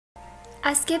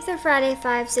I skipped the Friday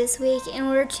Fives this week in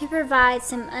order to provide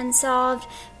some unsolved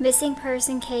missing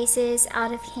person cases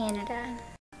out of Canada.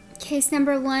 Case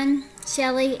number 1,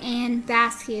 Shelly and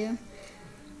Bacsu.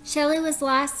 Shelly was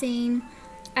last seen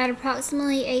at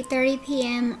approximately 8:30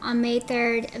 p.m. on May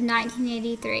 3rd of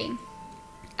 1983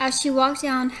 as she walked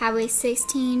down Highway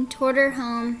 16 toward her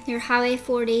home near Highway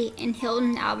 40 in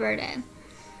Hilton, Alberta.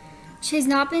 She has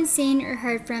not been seen or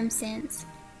heard from since.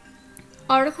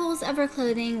 Articles of her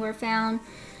clothing were found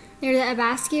near the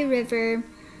Bacsu River.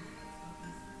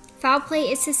 Foul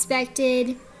play is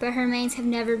suspected, but her remains have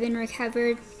never been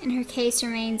recovered, and her case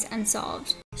remains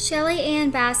unsolved. Shelly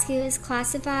Ann Bacsu is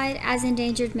classified as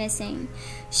endangered missing.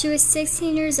 She was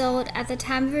 16 years old at the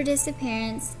time of her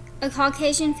disappearance, a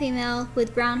Caucasian female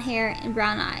with brown hair and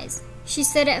brown eyes. She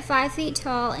stood at 5 feet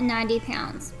tall and 90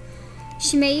 pounds.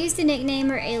 She may use the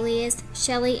nickname or alias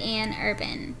Shelly Ann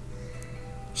Urban.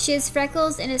 She has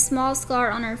freckles and a small scar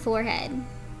on her forehead.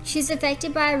 She is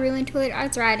affected by rheumatoid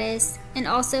arthritis and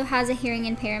also has a hearing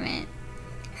impairment.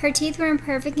 Her teeth were in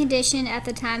perfect condition at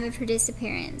the time of her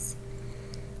disappearance.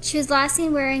 She was last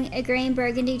seen wearing a gray and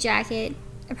burgundy jacket,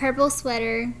 a purple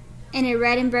sweater, and a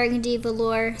red and burgundy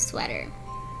velour sweater,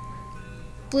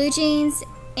 blue jeans,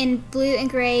 and blue and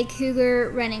gray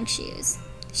cougar running shoes.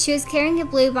 She was carrying a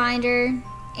blue binder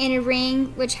and a ring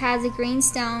which has a green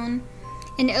stone,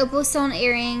 and opal stone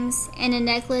earrings, and a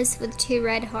necklace with 2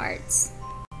 red hearts.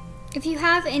 If you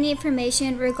have any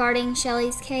information regarding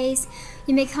Shelly's case,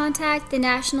 you may contact the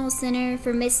National Center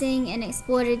for Missing and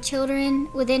Exploited Children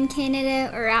within Canada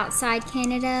or outside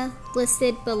Canada,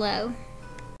 listed below.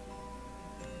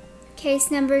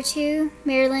 Case number 2,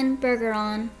 Marilyn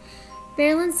Bergeron.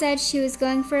 Marilyn said she was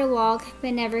going for a walk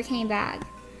but never came back.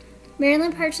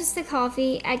 Marilyn purchased the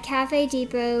coffee at Cafe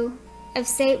Depot of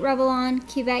St. Rebellion,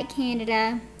 Quebec,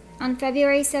 Canada on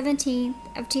February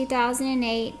 17th of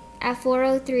 2008 at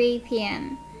 4:03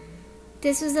 p.m.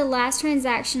 This was the last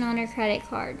transaction on her credit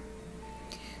card.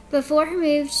 Before her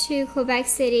move to Quebec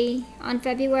City on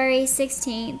February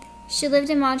 16th, she lived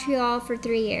in Montreal for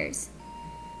 3 years.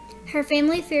 Her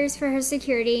family fears for her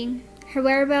security, her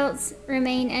whereabouts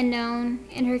remain unknown,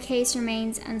 and her case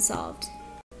remains unsolved.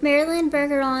 Marilyn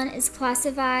Bergeron is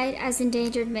classified as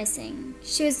endangered missing.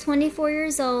 She was 24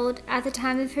 years old at the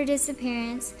time of her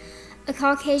disappearance, a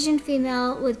Caucasian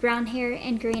female with brown hair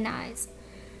and green eyes.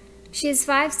 She is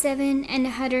 5'7" and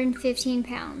 115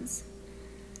 pounds.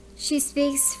 She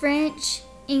speaks French,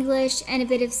 English, and a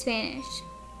bit of Spanish.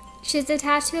 She has a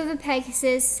tattoo of a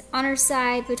Pegasus on her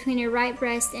side between her right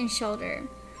breast and shoulder.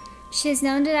 She is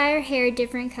known to dye her hair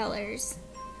different colors.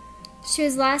 She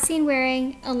was last seen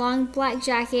wearing a long black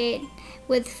jacket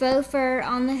with faux fur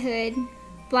on the hood,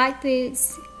 black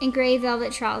boots, and gray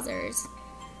velvet trousers.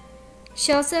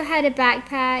 She also had a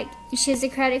backpack, and she has a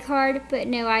credit card but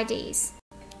no IDs.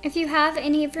 If you have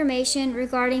any information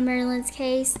regarding Marilyn's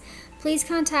case, please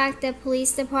contact the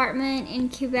police department in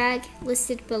Quebec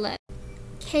listed below.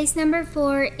 Case number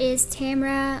 4 is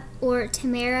Tamara or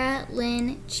Tamara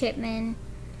Lynn Chipman.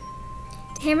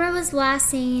 Tamara was last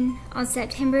seen on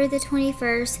September the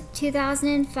 21st,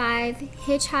 2005,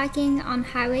 hitchhiking on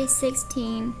Highway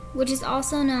 16, which is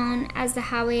also known as the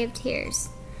Highway of Tears.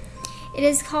 It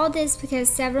is called this because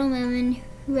several women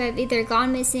who have either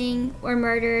gone missing or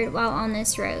murdered while on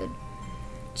this road.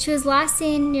 She was last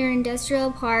seen near Industrial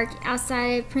Park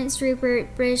outside of Prince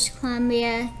Rupert, British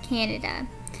Columbia, Canada.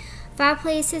 Foul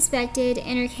play is suspected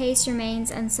and her case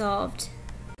remains unsolved.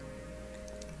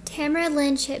 Tamara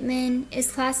Lynn Chipman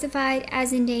is classified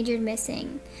as endangered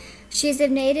missing. She is of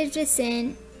Native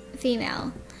descent,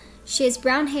 female. She has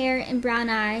brown hair and brown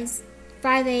eyes,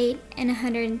 5'8" and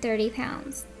 130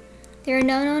 pounds. There are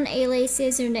no known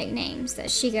aliases or nicknames that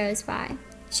she goes by.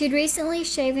 She had recently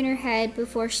shaven her head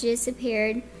before she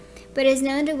disappeared, but is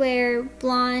known to wear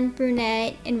blonde,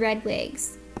 brunette, and red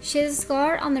wigs. She has a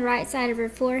scar on the right side of her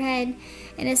forehead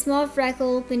and a small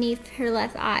freckle beneath her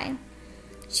left eye.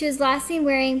 She was last seen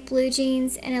wearing blue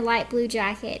jeans and a light blue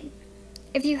jacket.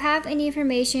 If you have any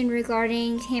information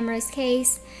regarding Tamara's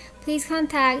case, please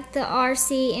contact the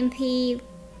RCMP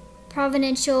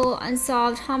Provincial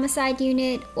Unsolved Homicide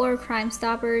Unit or Crime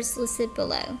Stoppers listed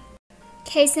below.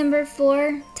 Case number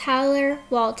 4, Tyler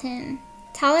Walton.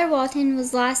 Tyler Walton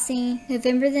was last seen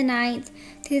November the 9th,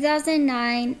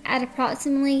 2009 at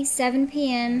approximately 7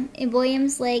 p.m. in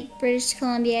Williams Lake, British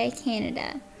Columbia,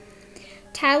 Canada.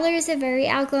 Tyler is a very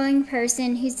outgoing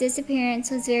person whose disappearance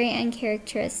was very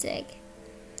uncharacteristic.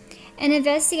 An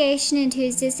investigation into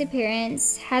his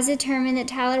disappearance has determined that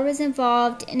Tyler was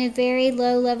involved in a very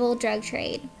low-level drug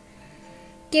trade.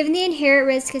 Given the inherent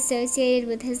risk associated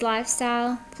with his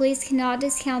lifestyle, police cannot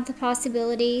discount the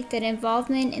possibility that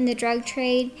involvement in the drug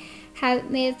trade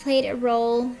may have played a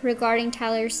role regarding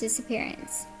Tyler's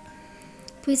disappearance.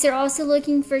 Police are also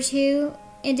looking for 2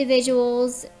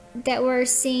 individuals that were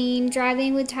seen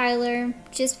driving with Tyler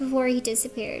just before he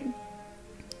disappeared.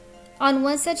 On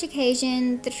one such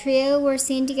occasion, the trio were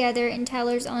seen together in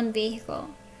Tyler's own vehicle.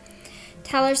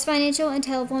 Tyler's financial and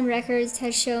telephone records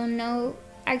have shown no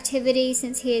activity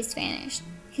since he has vanished.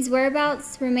 His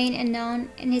whereabouts remain unknown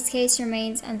and his case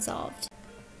remains unsolved.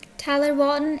 Tyler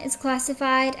Walton is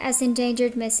classified as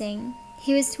endangered missing.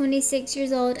 He was 26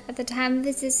 years old at the time of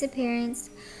his disappearance,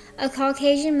 a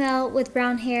Caucasian male with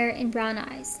brown hair and brown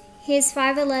eyes. He is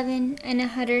 5'11" and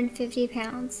 150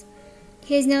 pounds.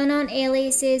 He is known on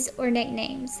aliases or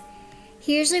nicknames.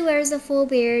 He usually wears a full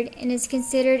beard and is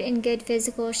considered in good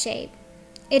physical shape.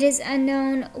 It is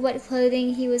unknown what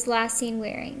clothing he was last seen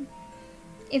wearing.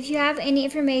 If you have any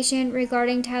information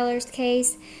regarding Tyler's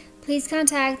case, please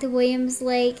contact the Williams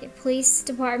Lake Police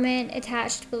Department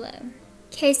attached below.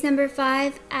 Case number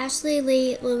 5, Ashleigh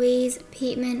Lee Louise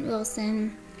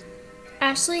Pettman-Wilson.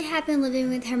 Ashleigh had been living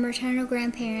with her maternal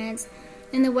grandparents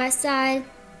in the west side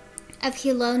of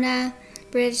Kelowna,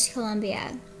 British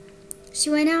Columbia. She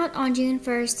went out on June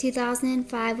 1,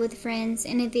 2005 with friends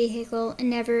in a vehicle and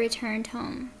never returned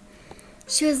home.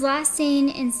 She was last seen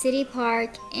in City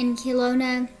Park in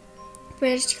Kelowna,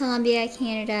 British Columbia,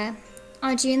 Canada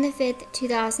on June 5,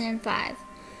 2005.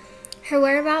 Her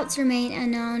whereabouts remain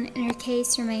unknown and her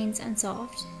case remains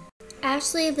unsolved.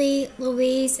 Ashleigh Lee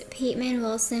Louise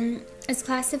Pettman-Wilson is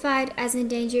classified as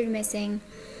endangered missing.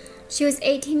 She was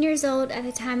 18 years old at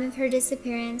the time of her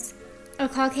disappearance, a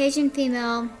Caucasian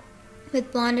female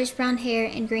with blondish brown hair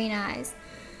and green eyes.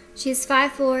 She is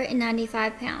 5'4" and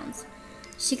 95 pounds.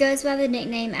 She goes by the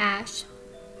nickname Ash.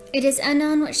 It is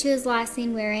unknown what she was last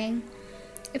seen wearing.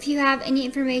 If you have any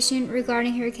information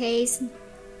regarding her case,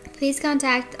 please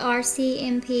contact the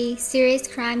RCMP Serious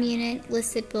Crime Unit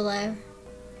listed below.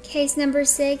 Case number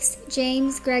 6,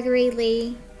 James Gregory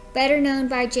Lee, better known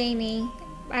by Jamie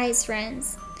by his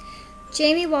friends.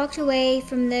 Jamie walked away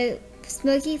from the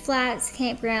Smoky Flats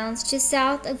campgrounds just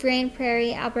south of Grand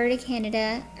Prairie, Alberta,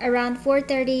 Canada, around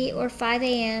 4:30 or 5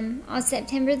 a.m. on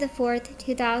September 4th,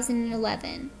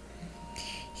 2011.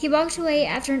 He walked away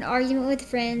after an argument with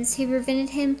friends who prevented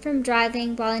him from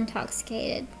driving while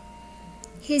intoxicated.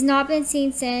 He has not been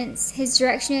seen since. His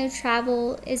direction of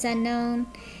travel is unknown.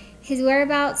 His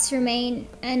whereabouts remain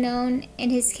unknown,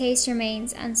 and his case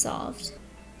remains unsolved.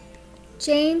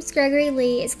 James Gregory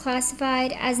Lee is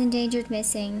classified as endangered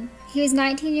missing. He was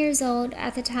 19 years old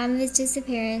at the time of his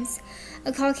disappearance,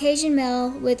 a Caucasian male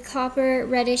with copper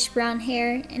reddish-brown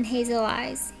hair and hazel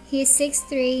eyes. He is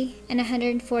 6'3" and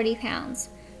 140 pounds.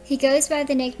 He goes by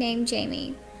the nickname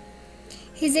Jamie.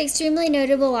 He has extremely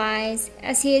notable eyes,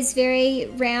 as he has very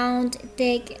round,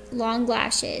 thick, long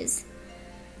lashes.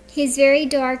 He has very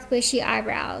dark, bushy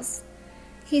eyebrows.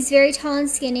 He is very tall and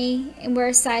skinny and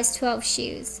wears size 12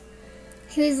 shoes.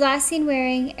 He was last seen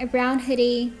wearing a brown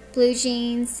hoodie, blue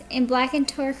jeans, and black and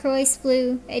turquoise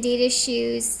blue Adidas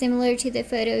shoes similar to the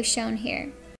photos shown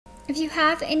here. If you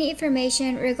have any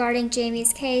information regarding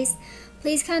Jamie's case,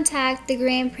 please contact the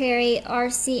Grand Prairie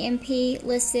RCMP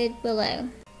listed below.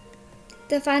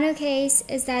 The final case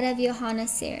is that of Yohanna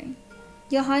Cyr.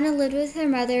 Yohanna lived with her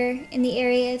mother in the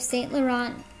area of St.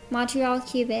 Laurent, Montreal,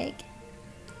 Quebec.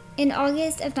 In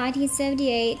August of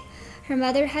 1978, her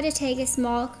mother had to take a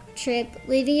small trip,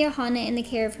 leaving Yohanna in the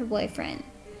care of her boyfriend.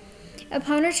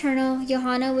 Upon return,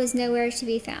 Yohanna was nowhere to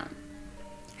be found.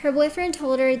 Her boyfriend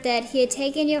told her that he had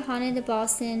taken Yohanna to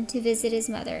Boston to visit his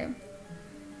mother.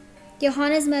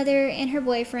 Yohanna's mother and her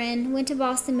boyfriend went to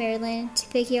Boston, Maryland to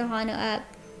pick Yohanna up,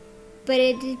 but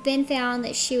it had been found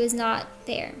that she was not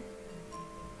there,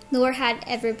 nor had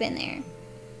ever been there.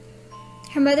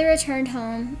 Her mother returned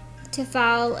home to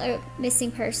file a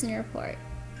missing person report.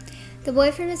 The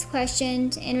boyfriend was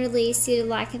questioned and released due to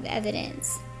lack of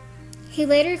evidence. He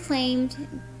later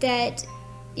claimed that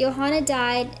Yohanna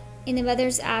died in the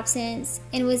mother's absence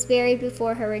and was buried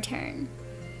before her return.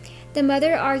 The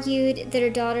mother argued that her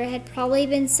daughter had probably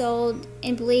been sold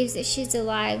and believes that she's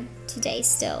alive today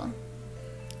still.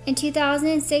 In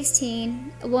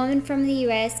 2016, a woman from the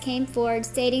U.S. came forward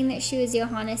stating that she was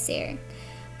Yohanna Cyr,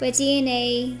 but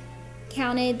DNA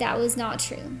counted that was not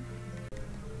true.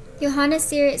 Yohanna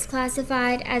Cyr is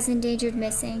classified as endangered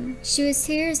missing. She was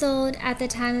 2 years old at the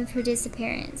time of her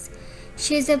disappearance.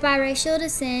 She is of biracial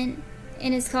descent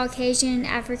and is Caucasian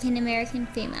African American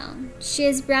female. She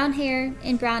has brown hair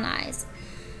and brown eyes.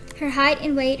 Her height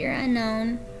and weight are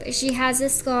unknown, but she has a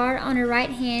scar on her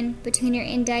right hand between her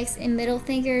index and middle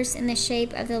fingers in the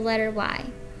shape of the letter Y.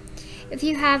 If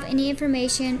you have any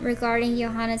information regarding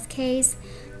Yohanna's case,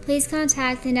 please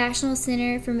contact the National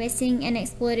Center for Missing and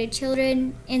Exploited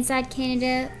Children inside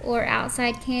Canada or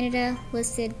outside Canada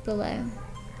listed below.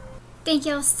 Thank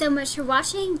y'all so much for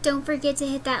watching. Don't forget to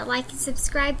hit that like and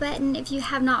subscribe button if you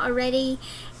have not already,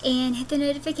 and hit the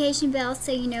notification bell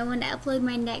so you know when to upload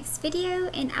my next video,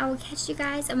 and I will catch you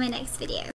guys on my next video.